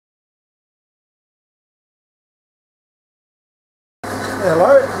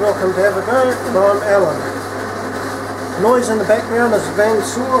Hello, welcome to Have a Go, and I'm Alan. Noise in the background is a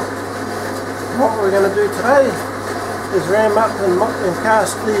bandsaw. What we're going to do today is ram up and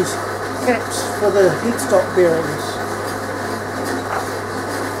cast these caps for the headstock bearings.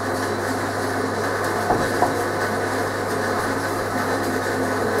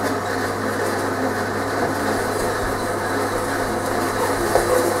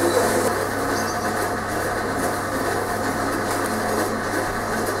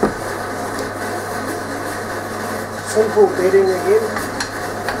 Simple bedding again.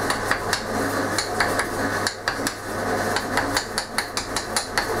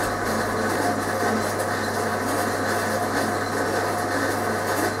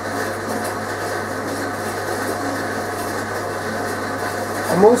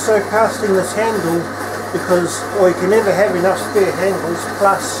 I'm also casting this handle because, well, you can never have enough spare handles,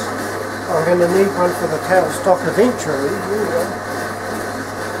 plus I'm going to need one for the tail stock eventually. Anyway.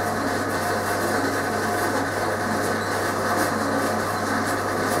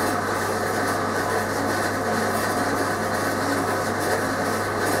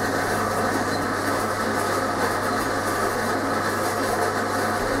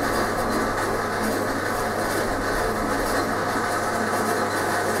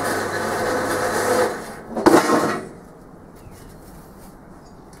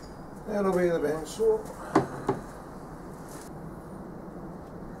 That'll be the bandsaw.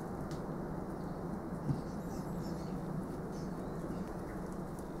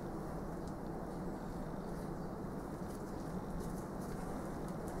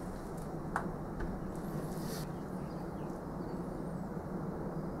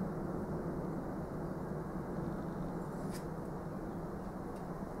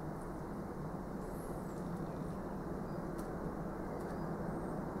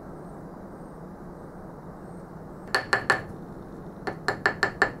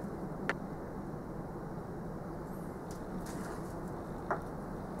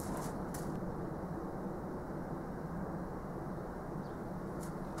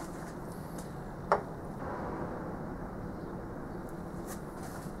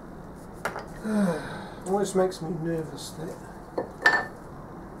 Always makes me nervous, that.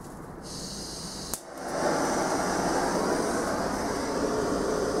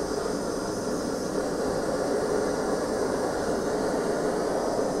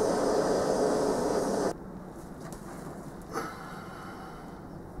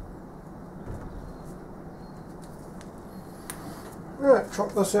 Right,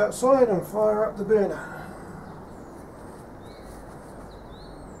 chop this outside and fire up the burner.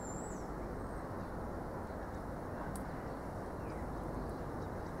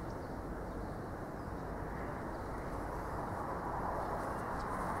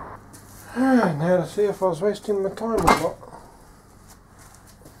 Now to see if I was wasting my time or not.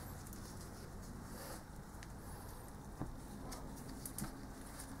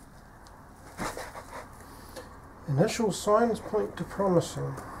 Initial signs point to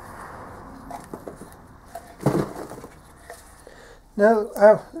promising.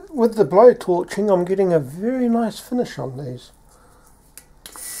 Now, with the blow torching, I'm getting a very nice finish on these.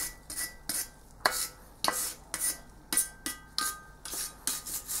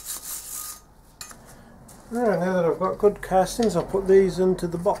 Alright, now that I've got good castings, I'll put these into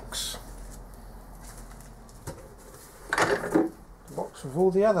the box. The box with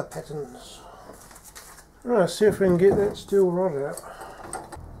all the other patterns. Alright, see if we can get that steel rod out.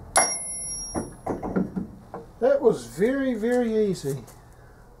 That was very, very easy.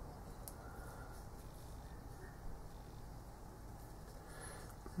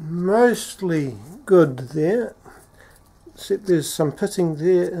 Mostly good there, except there's some pitting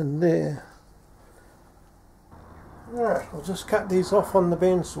there and there. Alright, I'll just cut these off on the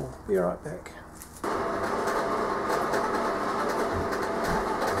bandsaw. Be right back.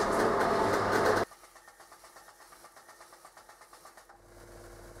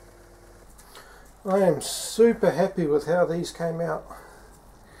 I am super happy with how these came out.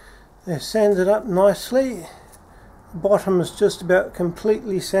 They're sanded up nicely. The bottom is just about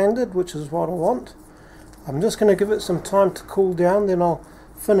completely sanded, which is what I want. I'm just going to give it some time to cool down, then I'll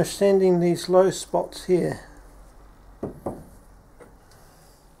finish sanding these low spots here.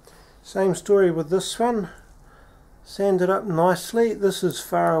 Same story with this one. Sand it up nicely. This is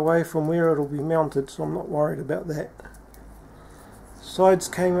far away from where it'll be mounted, so I'm not worried about that. Sides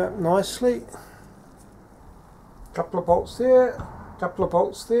came up nicely. Couple of bolts there, couple of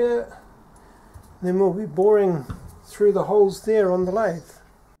bolts there. Then we'll be boring through the holes there on the lathe.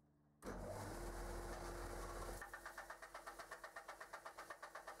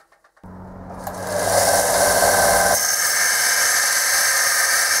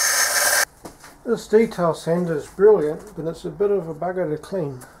 This detail sander is brilliant, but it's a bit of a bugger to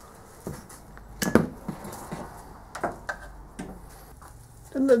clean.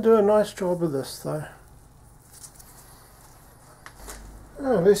 Didn't it do a nice job of this though?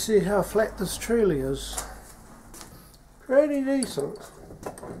 Oh, let's see how flat this truly is. Pretty decent.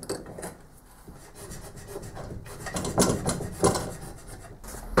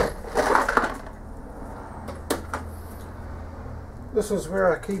 This is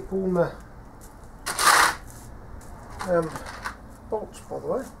where I keep all my bolts, by the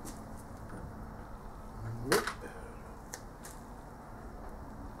way.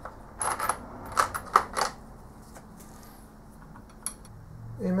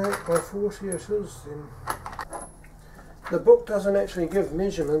 M8 by 40 it is. The book doesn't actually give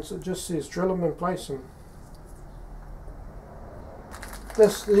measurements, it just says drill them and place them.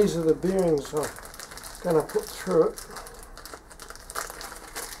 These are the bearings I'm going to put through it.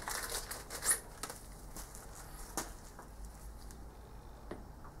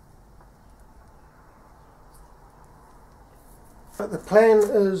 But the plan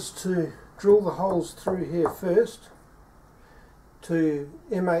is to drill the holes through here first to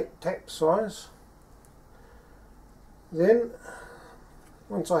M8 tap size. Then,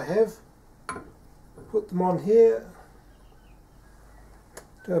 once I have, put them on here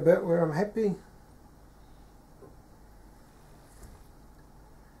to about where I'm happy.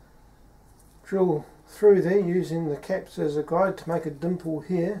 Drill through there using the caps as a guide to make a dimple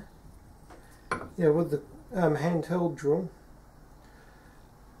here. Yeah, with the handheld drill.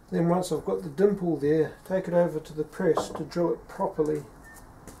 Then once I've got the dimple there, take it over to the press to drill it properly.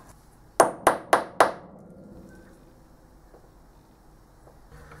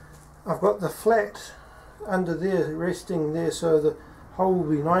 I've got the flat under there resting there, so the hole will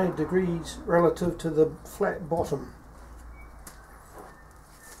be 90 degrees relative to the flat bottom.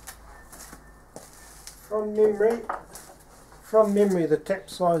 From memory the tap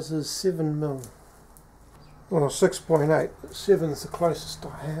size is 7mm. Or 6.8, but 7 is the closest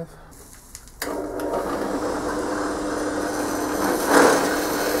I have.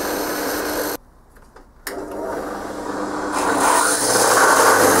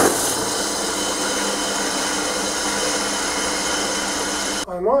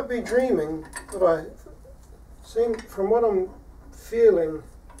 I might be dreaming, but I seem, from what I'm feeling,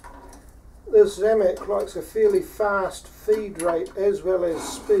 this Zamak likes a fairly fast feed rate as well as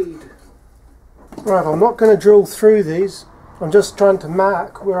speed. Right, I'm not going to drill through these, I'm just trying to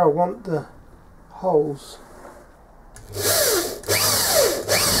mark where I want the holes.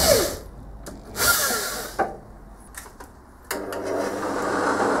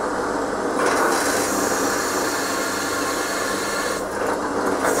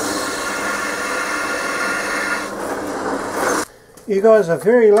 You guys are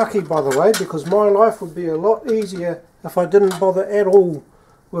very lucky, by the way, because my life would be a lot easier if I didn't bother at all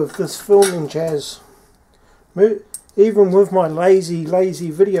with this filming jazz. Even with my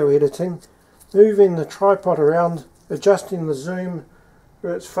lazy video editing, moving the tripod around, adjusting the zoom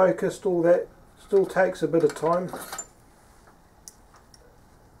where it's focused, all that still takes a bit of time.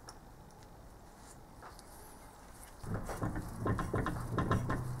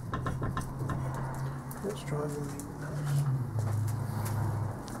 That's driving me nuts.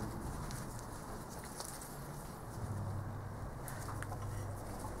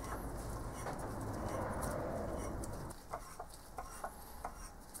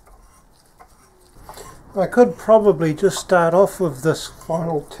 I could probably just start off with this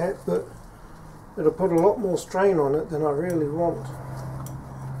final tap, but it'll put a lot more strain on it than I really want.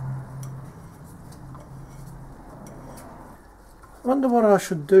 I wonder what I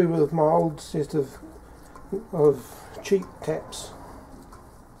should do with my old set of cheap taps.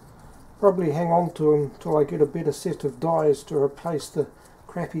 Probably hang on to them till I get a better set of dies to replace the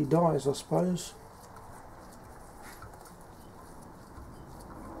crappy dies, I suppose.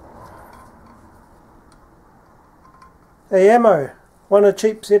 Hey Ammo, want a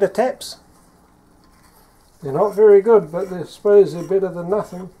cheap set of taps? They're not very good, but I suppose they're better than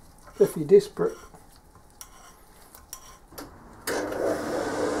nothing if you're desperate.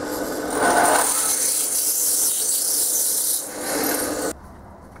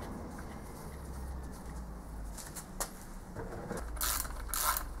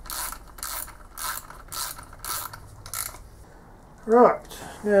 Right,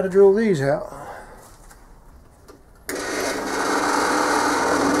 now to drill these out.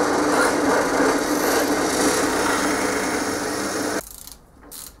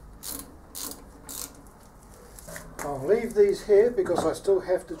 I'll leave these here because I still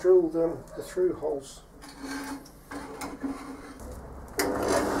have to drill the through holes.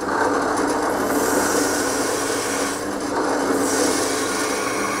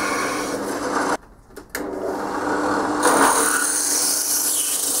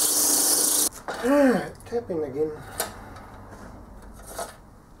 Alright, tapping again.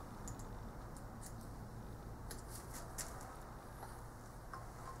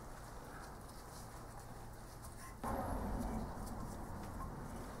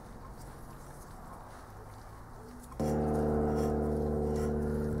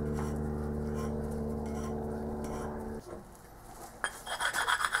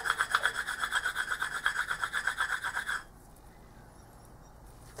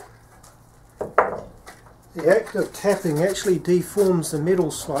 The act of tapping actually deforms the metal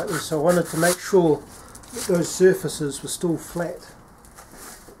slightly, so I wanted to make sure that those surfaces were still flat.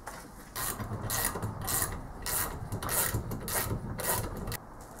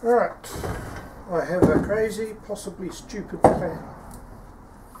 Alright, I have a crazy, possibly stupid plan.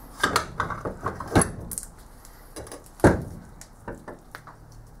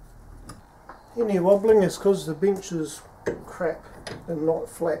 Any wobbling is because the bench is crap and not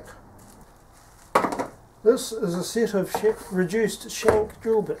flat. This is a set of reduced shank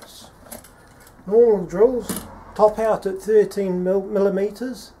drill bits. Normal drills top out at 13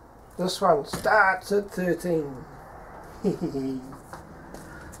 millimeters. This one starts at 13.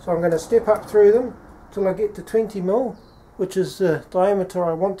 So I'm going to step up through them till I get to 20 mil, which is the diameter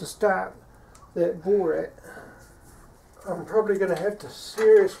I want to start that bore at. I'm probably going to have to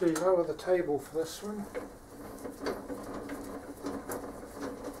seriously lower the table for this one.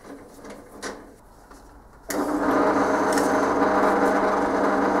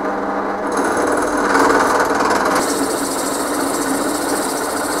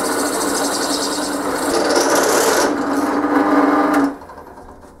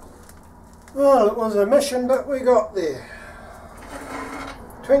 Well, it was a mission that we got there.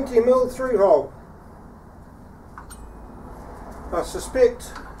 20 mil through hole. I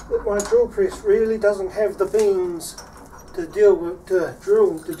suspect that my drill press really doesn't have the beams to deal with to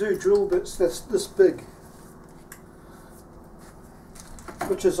do drill bits this big,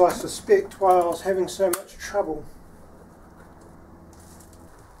 which is, I suspect, why I was having so much trouble.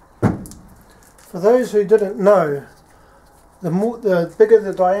 For those who didn't know, the bigger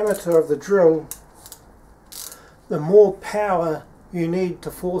the diameter of the drill, the more power you need to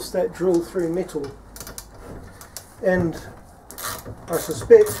force that drill through metal. And I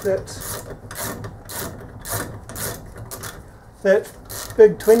suspect that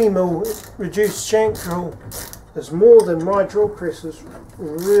big 20 mil reduced shank drill is more than my drill press is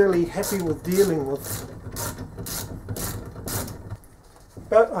really happy with dealing with.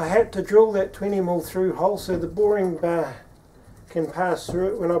 But I had to drill that 20 mil through hole so the boring bar can pass through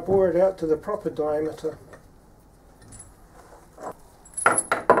it when I bore it out to the proper diameter.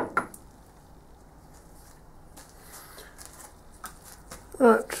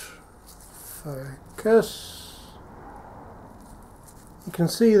 Right, focus. You can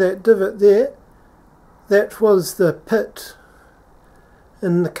see that divot there. That was the pit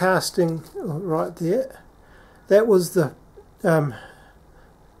in the casting right there. That was the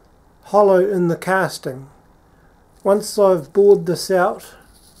hollow in the casting. Once I've bored this out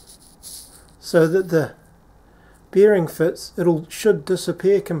so that the bearing fits, should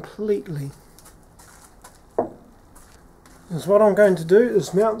disappear completely. So what I'm going to do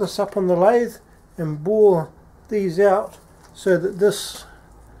is mount this up on the lathe and bore these out so that this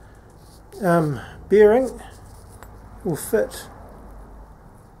bearing will fit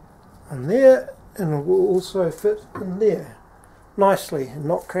on there, and it will also fit in there nicely and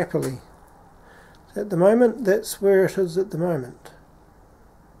not crappily. At the moment, that's where it is at the moment.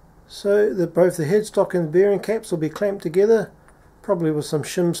 So that both the headstock and the bearing caps will be clamped together, probably with some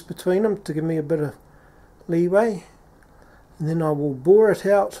shims between them to give me a bit of leeway. And then I will bore it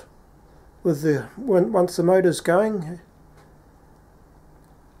out with once the motor's going,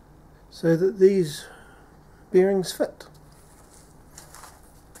 so that these bearings fit.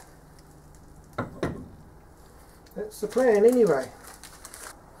 That's the plan anyway.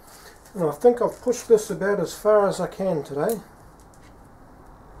 And I think I've pushed this about as far as I can today.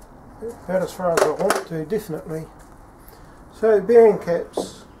 About as far as I want to, definitely. So bearing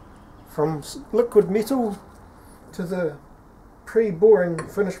caps from liquid metal to the pre-boring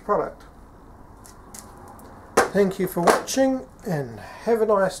finished product. Thank you for watching and have a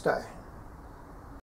nice day.